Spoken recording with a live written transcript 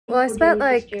Well, I spent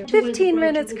like 15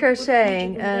 minutes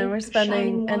crocheting and we're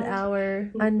spending an hour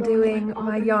undoing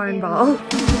my yarn ball.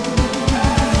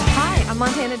 Hi, I'm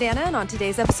MontanaDanna, and on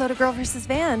today's episode of Girl vs.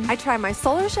 Van, I try my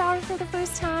solar shower for the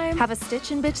first time, have a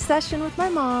stitch and bitch session with my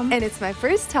mom, and it's my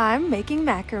first time making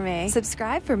macrame.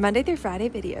 Subscribe for Monday through Friday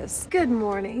videos. Good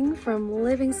morning from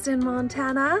Livingston,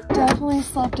 Montana. Definitely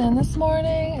slept in this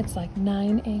morning. It's like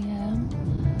 9 a.m.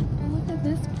 Look at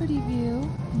this pretty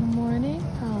view in the morning.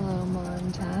 Hello,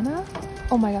 Montana.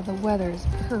 Oh my god, the weather is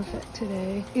perfect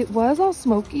today. It was all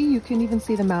smoky, you couldn't even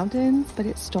see the mountains, but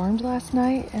it stormed last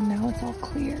night and now it's all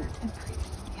clear and pretty.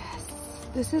 Yes,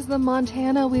 this is the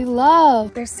Montana we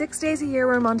love. There's 6 days a year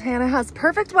where Montana has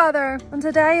perfect weather, and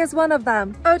today is one of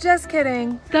them. Oh, just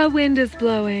kidding. The wind is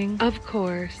blowing, of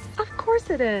course. Of course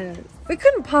it is. We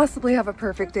couldn't possibly have a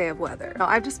perfect day of weather.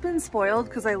 I've just been spoiled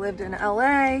because I lived in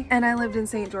LA and I lived in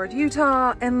St. George,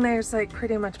 Utah, and there's like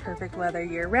pretty much perfect weather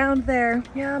year round there.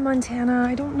 Yeah, Montana,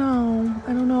 I don't know.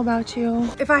 I don't know about you.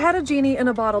 If I had a genie in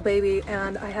a bottle, baby,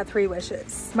 and I had 3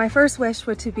 wishes, my first wish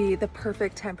would to be the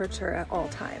perfect temperature at all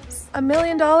times. $1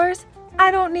 million? I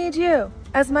don't need you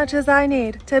as much as I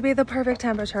need to be the perfect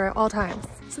temperature at all times.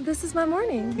 So this is my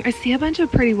morning. I see a bunch of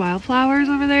pretty wildflowers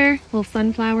over there, little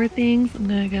sunflower things. I'm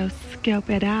gonna go scope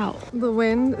it out. The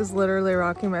wind is literally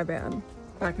rocking my van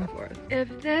back and forth.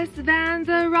 If this van's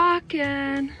a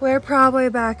rockin', we're probably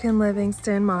back in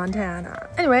Livingston, Montana.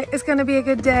 Anyway, it's gonna be a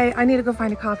good day. I need to go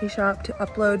find a coffee shop to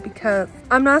upload because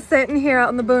I'm not sitting here out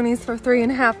in the boonies for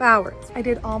 3.5 hours. I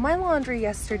did all my laundry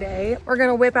yesterday. We're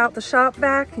gonna whip out the shop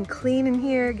vac and clean in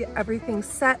here, get everything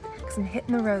set because I'm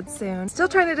hitting the road soon. Still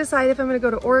trying to decide if I'm gonna go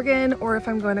to Oregon or if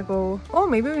I'm gonna go, oh,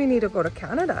 maybe we need to go to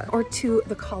Canada or to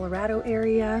the Colorado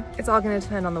area. It's all gonna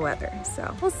depend on the weather,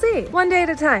 so we'll see. One day at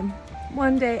a time.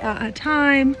 One day at a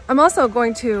time. I'm also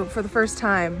going to, for the first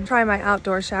time, try my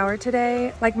outdoor shower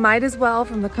today. Like, might as well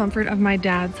from the comfort of my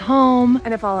dad's home.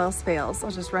 And if all else fails,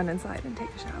 I'll just run inside and take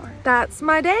a shower. That's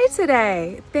my day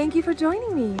today. Thank you for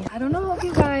joining me. I don't know if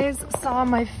you guys saw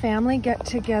my family get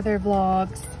together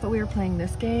vlogs, but we were playing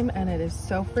this game and it is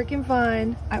so freaking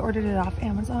fun. I ordered it off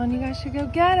Amazon. You guys should go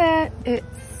get it.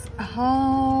 It's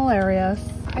hilarious.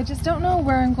 I just don't know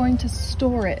where I'm going to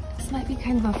store it. This might be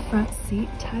kind of a front seat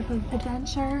type of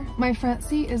adventure. My front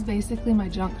seat is basically my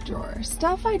junk drawer.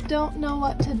 Stuff I don't know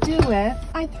what to do with,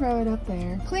 I throw it up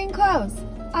there. Clean clothes.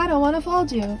 I don't want to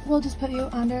fold you. We'll just put you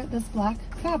under this black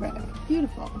fabric.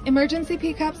 Beautiful. Emergency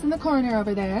pea cups in the corner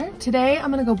over there. Today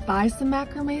I'm gonna go buy some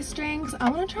macrame strings. I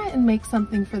want to try and make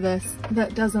something for this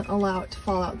that doesn't allow it to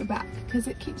fall out the back because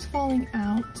it keeps falling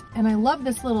out. And I love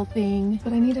this little thing,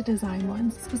 but I need to design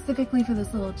one specifically for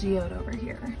this little geode over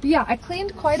here. But yeah, I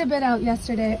cleaned quite a bit out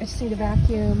yesterday. I just need a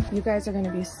vacuum. You guys are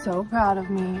gonna be so proud of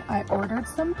me. I ordered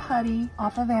some putty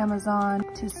off of Amazon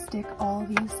to stick all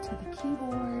these to the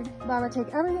keyboard. But I'm gonna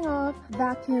take everything off,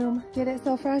 vacuum, get it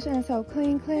so fresh and so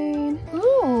clean.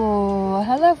 Ooh,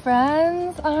 hello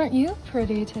friends. Aren't you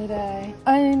pretty today?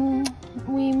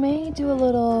 We may do a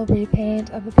little repaint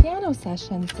of the piano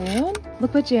session soon.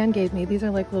 Look what Jan gave me. These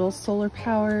are like little solar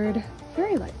powered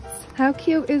fairy lights. How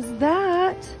cute is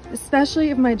that? Especially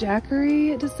if my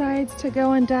Jackery decides to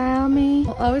go and die on me.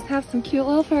 I'll always have some cute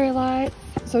little fairy lights.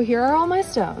 So here are all my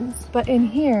stones, but in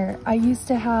here I used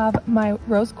to have my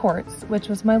rose quartz, which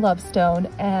was my love stone,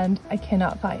 and I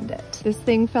cannot find it. This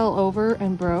thing fell over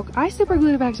and broke. I super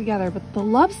glued it back together, but the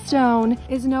love stone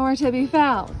is nowhere to be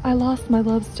found. I lost my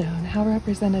love stone. How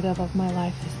representative of my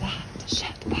life is that?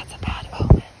 Shit, that's a bad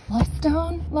omen. Love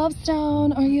stone? Love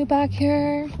stone, are you back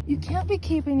here? You can't be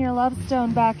keeping your love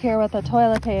stone back here with the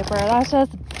toilet paper. That's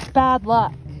just bad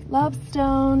luck. Love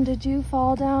stone, did you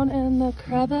fall down in the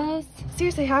crevice?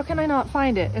 Seriously, how can I not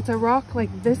find it? It's a rock like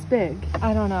this big.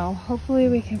 I don't know. Hopefully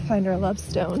we can find our love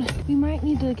stone. We might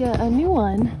need to get a new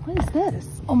one. What is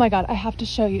this? Oh my god, I have to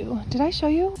show you. Did I show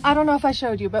you? I don't know if I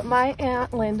showed you, but my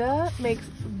Aunt Linda makes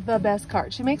the best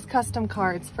cards. She makes custom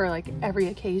cards for like every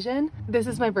occasion. This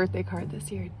is my birthday card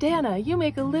this year. Danna, you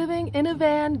make a living in a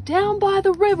van down by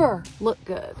the river. Look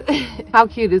good. How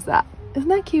cute is that? Isn't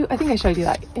that cute? I think I showed you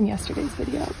that in yesterday's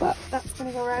video, but that's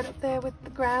gonna go right up there with the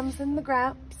grams and the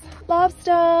gramps. Love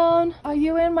stone, are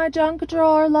you in my junk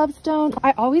drawer, love stone?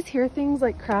 I always hear things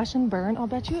like crash and burn. I'll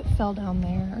bet you it fell down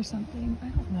there or something. I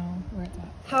don't know where it's at.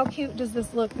 How cute does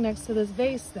this look next to this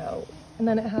vase though? And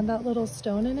then it had that little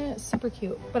stone in it. Super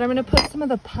cute. But I'm gonna put some of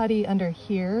the putty under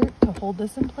here to hold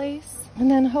this in place.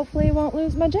 And then hopefully I won't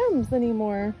lose my gems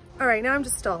anymore. All right, now I'm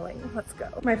just stalling. Let's go.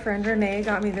 My friend Renee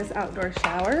got me this outdoor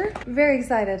shower. Very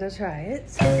excited to try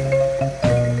it.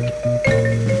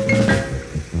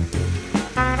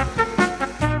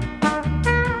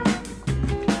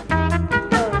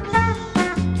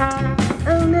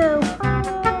 Oh no.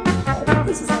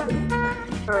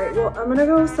 Well, I'm gonna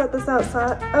go set this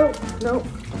outside. Oh, no.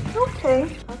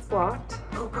 Okay, that's locked.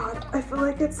 Oh God, I feel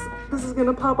like this is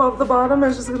gonna pop off the bottom.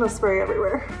 It's just gonna spray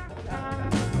everywhere.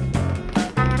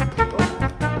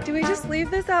 Do we just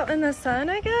leave this out in the sun,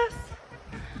 I guess?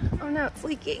 Oh no, it's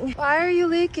leaking. Why are you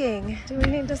leaking? Do we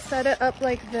need to set it up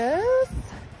like this?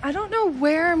 I don't know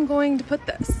where I'm going to put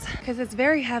this because it's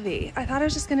very heavy. I thought I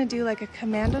was just gonna do like a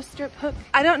commando strip hook.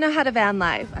 I don't know how to van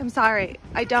life. I'm sorry.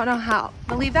 I don't know how.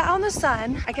 I'll leave that out in the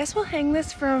sun. I guess we'll hang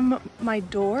this from my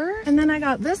door. And then I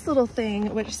got this little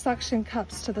thing which suction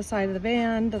cups to the side of the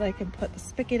van that I can put the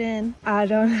spigot in. I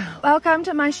don't know. Welcome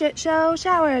to my shit show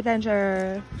shower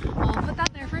adventure. We'll put that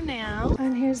there for now.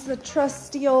 And here's the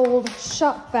trusty old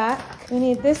shop vac. We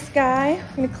need this guy.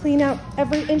 I'm gonna clean out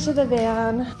every inch of the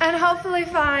van and hopefully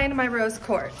find my rose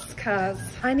quartz because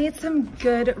I need some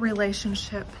good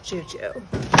relationship juju. Ooh.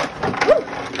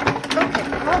 Okay,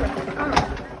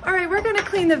 all right, we're gonna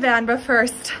clean the van, but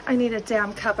first I need a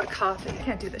damn cup of coffee. I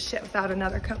can't do this shit without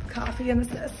another cup of coffee in the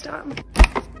system.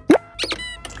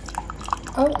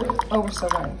 Oh, we're still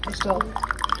going. We're still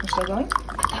going?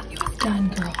 I thought you was done,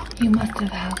 girl. You must have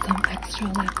had some extra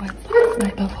liquids last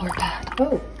night before bed.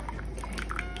 Oh, okay.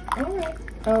 All right.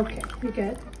 Okay, you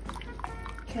good?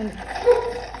 Can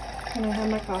I have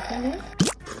my coffee now?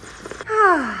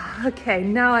 Okay,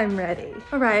 now I'm ready.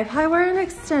 All right, if I were an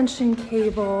extension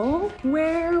cable,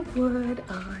 where would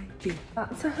I be?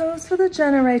 That's a hose for the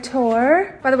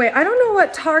generator. By the way, I don't know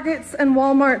what Targets and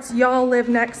Walmarts y'all live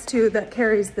next to that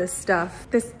carries this stuff.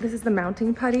 This is the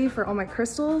mounting putty for all my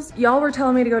crystals. Y'all were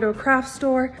telling me to go to a craft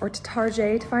store or to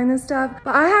Target to find this stuff,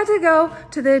 but I had to go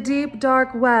to the deep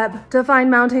dark web to find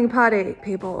mounting putty.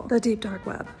 People, the deep dark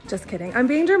web. Just kidding. I'm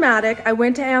being dramatic. I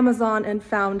went to Amazon and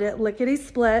found it, lickety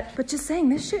split, but just saying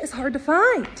this shit is hard to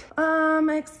find.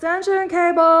 Extension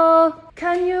cable.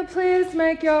 Can you please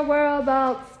make your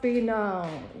whereabouts be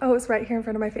known? Oh, it's right here in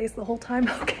front of my face the whole time.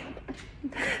 Okay.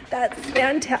 That's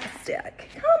fantastic.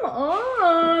 Come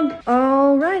on.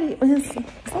 Alrighty. Is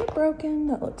that broken?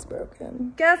 That looks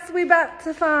broken. Guess we about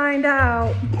to find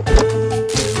out.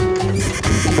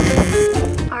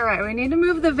 All right, we need to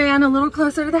move the van a little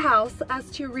closer to the house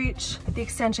as to reach the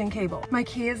extension cable. My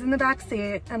key is in the back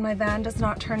seat and my van does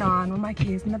not turn on when my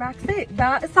key is in the back seat.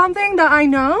 That is something that I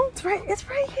know. It's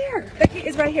right here. The key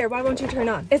is right here. Why won't you turn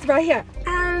on? It's right here.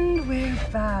 And we're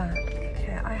back.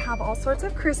 Okay, I have all sorts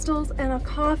of crystals and a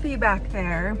coffee back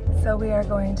there. So we are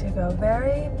going to go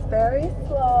very, very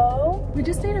slow. We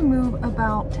just need to move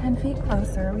about 10 feet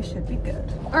closer. We should be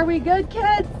good. Are we good,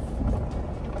 kids?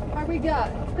 Are we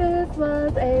good? This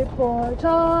was a poor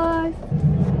choice.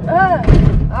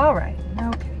 All right,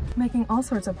 okay. Making all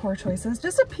sorts of poor choices.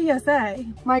 Just a PSA.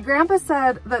 My grandpa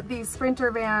said that these Sprinter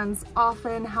vans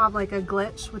often have like a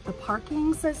glitch with the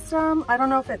parking system. I don't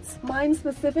know if it's mine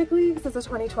specifically because it's a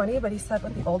 2020, but he said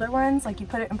with the older ones, like you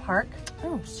put it in park.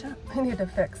 Oh shit, I need to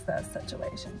fix this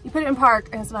situation. You put it in park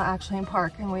and it's not actually in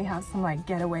park, and we have some like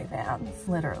getaway vans,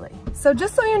 literally. So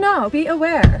just so you know, be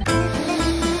aware.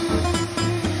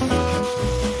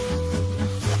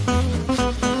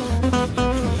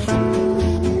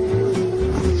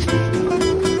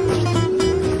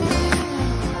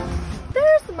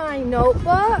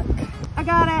 Notebook. I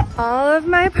got it. All of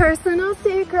my personal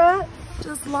secrets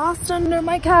just lost under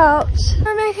my couch.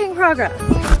 We're making progress.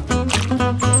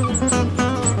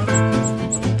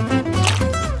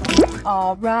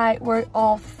 All right, we're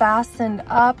all fastened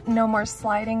up. No more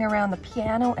sliding around the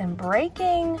piano and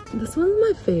breaking. This one's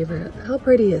my favorite. How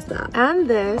pretty is that? And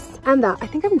this and that. I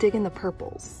think I'm digging the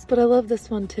purples, but I love this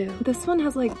one too. This one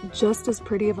has like just as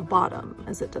pretty of a bottom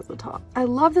as it does the top. I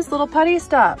love this little putty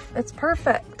stuff. It's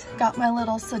perfect. Got my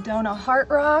little Sedona heart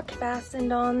rock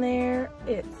fastened on there.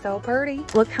 It's so pretty.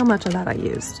 Look how much of that I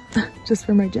used just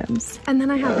for my gems. And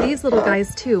then I have these little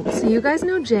guys too. So you guys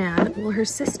know Jan. Well, her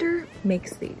sister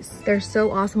makes these. They're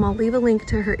so awesome. I'll leave a link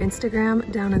to her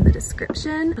Instagram down in the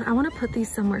description. I want to put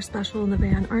these somewhere special in the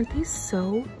van. Aren't these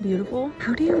so beautiful?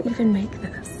 How do you even make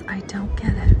this? I don't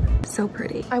get it. So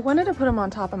pretty. I wanted to put them on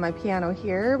top of my piano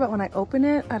here, but when I open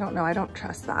it, I don't know. I don't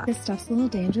trust that. This stuff's a little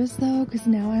dangerous though, because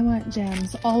now I want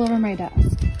gems all over my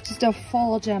desk. Just a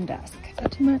full gem desk. Is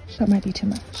that too much? That might be too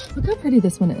much. Look how pretty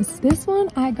this one is. This one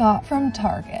I got from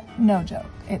Target. No joke.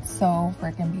 It's so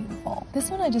freaking beautiful. This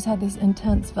one I just had this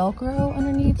intense Velcro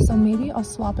underneath, so maybe I'll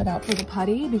swap it out for the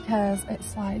putty because it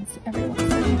slides every once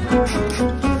in a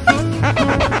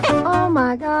while. Oh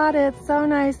my God, it's so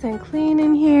nice and clean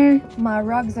in here. My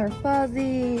rugs are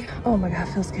fuzzy. Oh my God,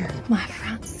 feels good. My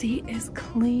front seat is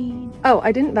clean. Oh,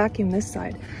 I didn't vacuum this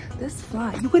side. This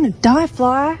fly, you gonna die,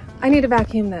 fly. I need to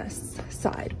vacuum this.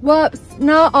 side. Whoops,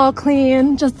 not all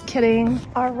clean, just kidding.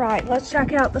 All right, let's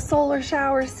check out the solar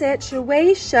shower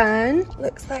situation.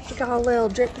 Looks like we got a little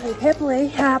dripply pipply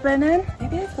happening.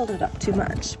 Maybe I filled it up too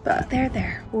much, but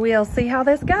there. We'll see how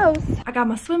this goes. I got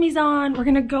my swimmies on. We're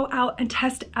gonna go out and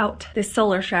test out this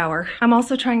solar shower. I'm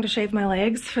also trying to shave my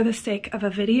legs for the sake of a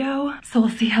video, so we'll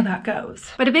see how that goes.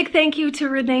 But a big thank you to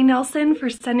Renee Nelson for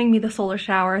sending me the solar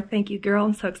shower. Thank you, girl.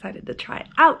 I'm so excited to try it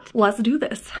out. Let's do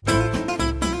this.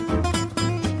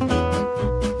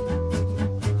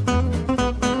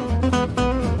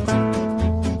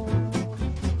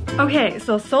 Okay,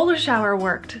 so solar shower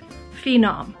worked.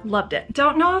 Phenom. Loved it.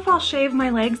 Don't know if I'll shave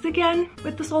my legs again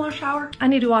with the solar shower. I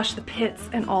need to wash the pits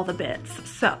and all the bits.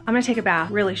 So I'm gonna take a bath,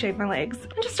 really shave my legs,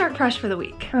 and just start fresh for the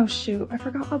week. Oh shoot, I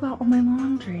forgot about all my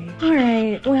laundry. All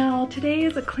right, well, today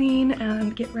is a clean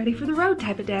and get ready for the road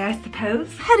type of day, I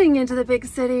suppose. Heading into the big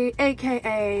city,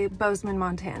 AKA Bozeman,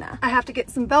 Montana. I have to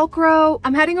get some Velcro.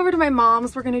 I'm heading over to my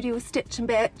mom's. We're gonna do a stitch and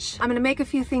bitch. I'm gonna make a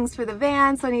few things for the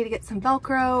van, so I need to get some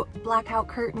Velcro, blackout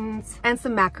curtains, and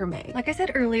some macrame. Like I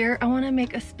said earlier, I want to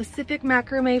make a specific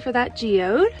macrame for that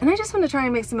geode, and I just want to try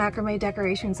and make some macrame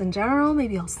decorations in general.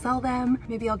 Maybe I'll sell them,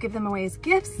 maybe I'll give them away as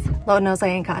gifts. Lord knows I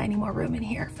ain't got any more room in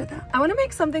here for that. I want to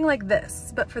make something like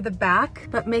this, but for the back,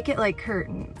 but make it like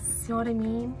curtains. You know what I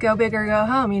mean? Go big or go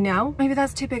home, you know? Maybe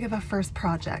that's too big of a first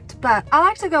project, but I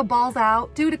like to go balls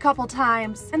out, do it a couple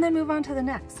times, and then move on to the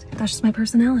next. That's just my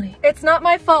personality. It's not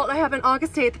my fault I have an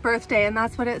August 8th birthday, and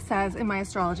that's what it says in my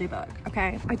astrology book,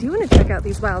 okay? I do want to check out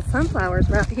these wild sunflowers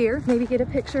right here. Maybe get a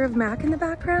picture of Mac in the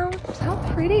background. How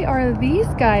pretty are these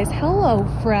guys? Hello,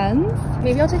 friends.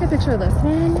 Maybe I'll take a picture of this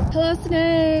one. Hello,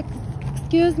 snakes.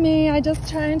 Excuse me, I just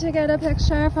trying to get a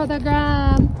picture for the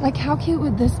gram. Like, how cute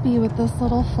would this be with this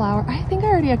little flower? I think I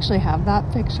already actually have that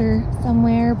picture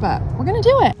somewhere, but we're gonna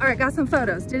do it. All right, got some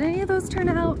photos. Did any of those turn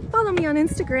out? Follow me on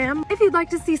Instagram if you'd like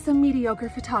to see some mediocre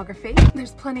photography.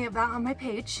 There's plenty of that on my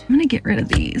page. I'm gonna get rid of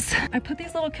these. I put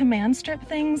these little command strip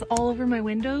things all over my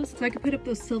windows so I could put up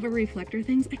those silver reflector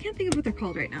things. I can't think of what they're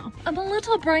called right now. I'm a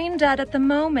little brain dead at the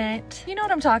moment. You know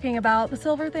what I'm talking about. The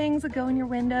silver things that go in your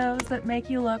windows that make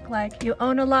you look like you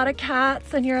own a lot of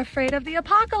cats and you're afraid of the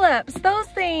apocalypse. Those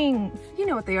things. You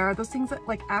know what they are. Those things that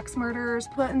like axe murderers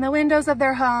put in the windows of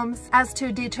their homes as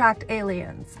to detract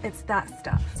aliens. It's that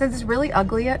stuff. Since it's really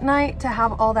ugly at night to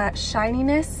have all that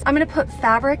shininess, I'm gonna put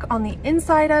fabric on the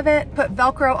inside of it, put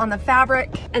Velcro on the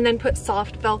fabric, and then put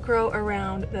soft Velcro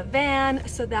around the van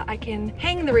so that I can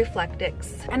hang the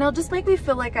reflectix. And it'll just make me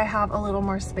feel like I have a little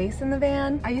more space in the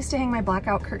van. I used to hang my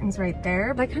blackout curtains right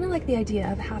there, but I kind of like the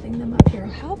idea of having them up here.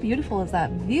 How beautiful is that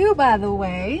view, by the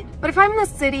way? But if I'm in the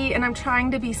city and I'm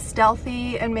trying to be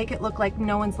stealthy and make it look like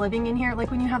no one's living in here, like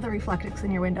when you have the reflectix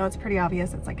in your window, it's pretty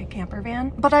obvious it's like a camper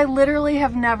van. But I literally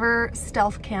have never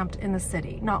stealth camped in the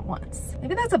city, not once.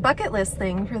 Maybe that's a bucket list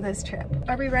thing for this trip.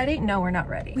 Are we ready? No, we're not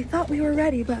ready. We thought we were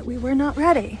ready, but we were not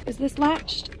ready. Is this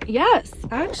latched? Yes,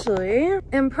 actually.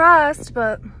 Impressed,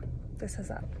 but this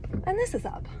is up. And this is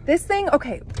up. This thing,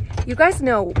 okay, you guys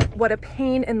know what a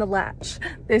pain in the latch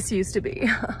this used to be.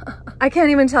 I can't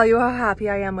even tell you how happy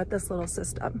I am with this little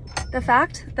system. The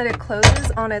fact that it closes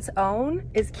on its own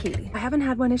is key. I haven't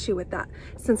had one issue with that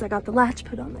since I got the latch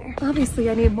put on there. Obviously,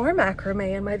 I need more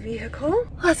macrame in my vehicle.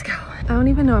 Let's go. I don't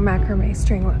even know what macrame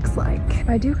string looks like.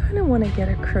 I do kind of want to get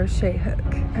a crochet hook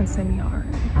and some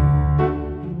yarn.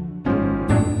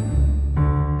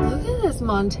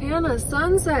 Montana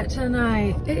sunset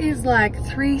tonight. It is like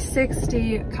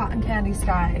 360 cotton candy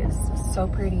skies. So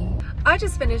pretty. I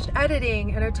just finished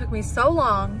editing and it took me so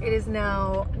long. It is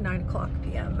now 9:00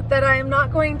 p.m. that I am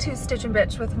not going to stitch and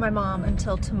bitch with my mom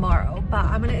until tomorrow, but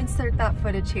I'm gonna insert that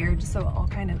footage here just so it all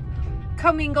kind of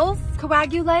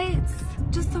coagulates,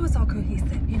 just so it's all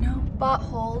cohesive, you know? But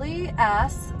holy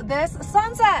ass, this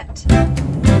sunset!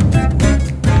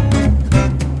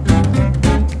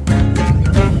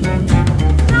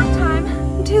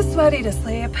 Too sweaty to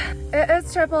sleep. It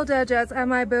is triple digits and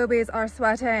my boobies are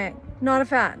sweating. Not a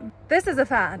fan. This is a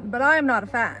fan, but I am not a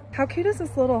fan. How cute is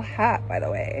this little hat, by the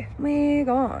way? My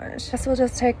gosh. Guess we'll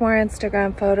just take more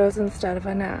Instagram photos instead of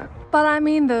a nap. But I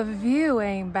mean, the view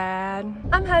ain't bad.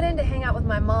 I'm heading to hang out with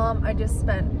my mom. I just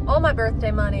spent all my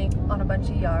birthday money on a bunch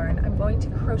of yarn. I'm going to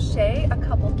crochet a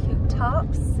couple cute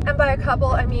tops. And by a couple,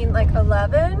 I mean like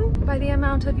 11. By the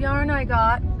amount of yarn I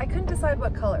got, I couldn't decide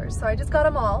what colors, so I just got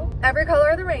them all. Every color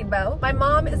of the rainbow. My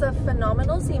mom is a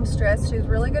phenomenal seamstress. She's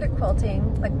really good at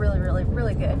quilting, like really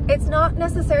good. It's not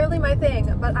necessarily my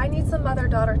thing, but I need some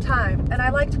mother-daughter time, and I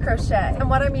like to crochet. And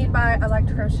what I mean by I like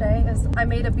to crochet is I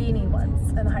made a beanie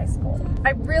once in high school.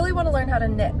 I really want to learn how to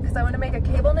knit because I want to make a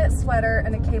cable knit sweater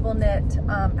and a cable knit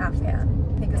afghan.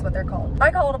 think is what they're called.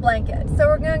 I call it a blanket. So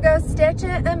we're gonna go stitch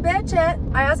it and bitch it.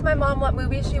 I asked my mom what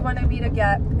movie she wanted me to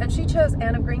get, and she chose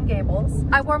Anne of Green Gables.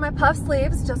 I wore my puff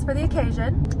sleeves just for the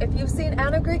occasion. If you've seen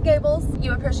Anne of Green Gables,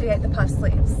 you appreciate the puff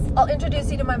sleeves. I'll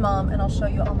introduce you to my mom and I'll show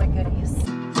you all my goodies.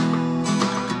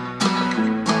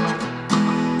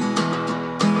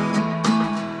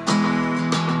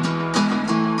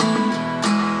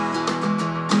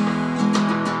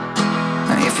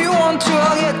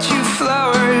 I'll get you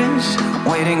flowers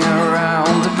waiting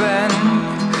around the bend.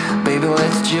 Baby,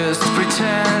 let's just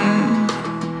pretend.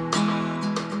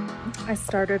 I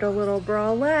started a little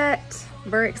bralette.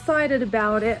 Very excited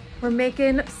about it. We're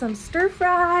making some stir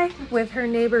fry with her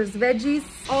neighbor's veggies.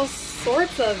 All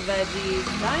sorts of veggies.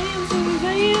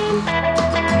 Diane.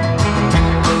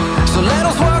 So let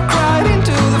us walk right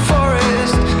into the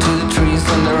forest, to the trees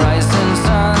and the rising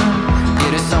sun.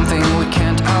 It is something we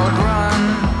can't outrun.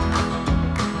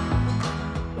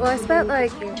 Well, I spent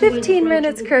like 15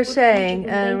 minutes crocheting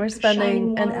and we're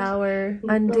spending an hour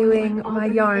undoing my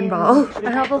yarn ball.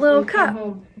 I have a little cup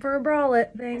for a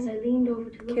bralette thing.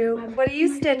 Cute. What are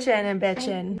you stitching and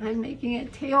bitching? I'm making a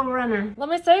tail runner. Let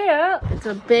me see it. It's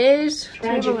a beige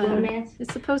table runner.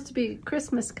 It's supposed to be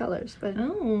Christmas colors, but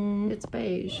it's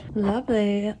beige.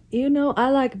 Lovely. You know I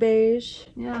like beige.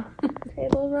 Yeah.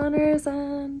 Table runners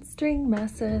and string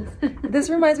messes.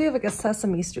 This reminds me of like a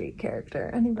Sesame Street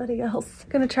character. Anybody else?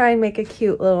 Gonna try and make a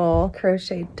cute little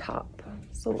crocheted top.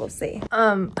 So we'll see.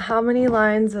 How many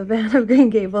lines of Anne of Green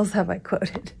Gables have I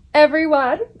quoted?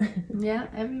 Everyone. Yeah,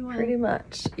 everyone. Pretty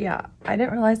much. Yeah. I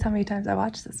didn't realize how many times I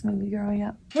watched this movie growing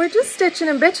up. We're just stitching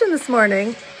and bitching this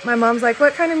morning. My mom's like,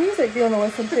 what kind of music do you want to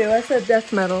listen to? I said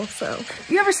death metal, so.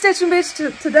 You ever stitch and bitch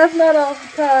to death metal?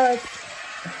 Because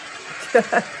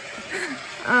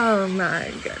oh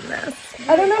my goodness.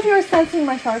 I don't know if you were sensing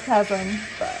my sarcasm,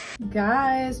 but.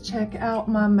 Guys, check out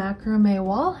my macrame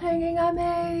wall hanging I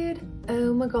made.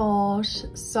 Oh my gosh,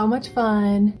 so much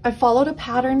fun. I followed a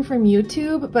pattern from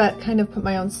YouTube, but kind of put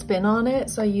my own spin on it.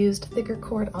 So I used thicker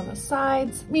cord on the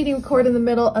sides, medium cord in the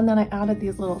middle, and then I added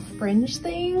these little fringe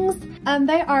things. And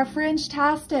they are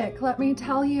fringe-tastic, let me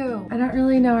tell you. I don't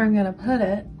really know where I'm gonna put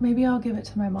it. Maybe I'll give it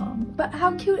to my mom. But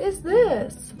how cute is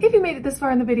this? If you made it this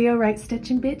far in the video, write stitch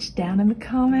and bitch down in the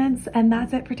comments. And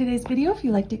that's it for today's video. If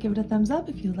you liked it, give it a thumbs up.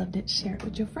 If you loved it, share it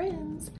with your friends.